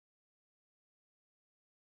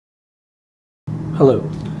Hello.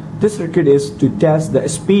 This circuit is to test the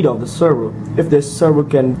speed of the servo, if this servo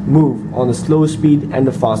can move on the slow speed and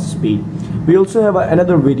the fast speed. We also have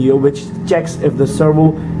another video which checks if the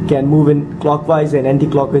servo can move in clockwise and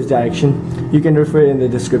anti-clockwise direction. You can refer in the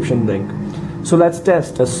description link. So let's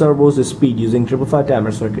test the servo's speed using 555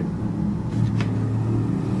 timer circuit.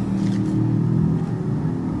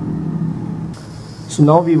 So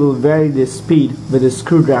now we will vary the speed with a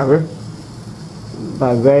screwdriver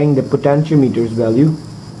by varying the potentiometer's value.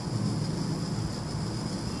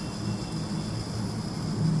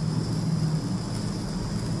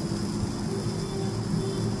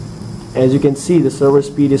 As you can see, the servo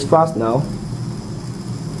speed is fast now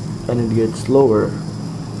and it gets slower.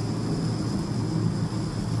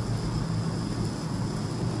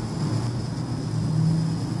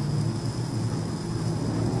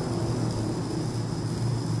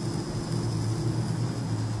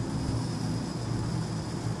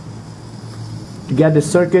 To get the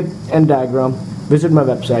circuit and diagram, visit my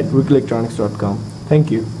website wickelectronics.com.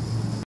 Thank you.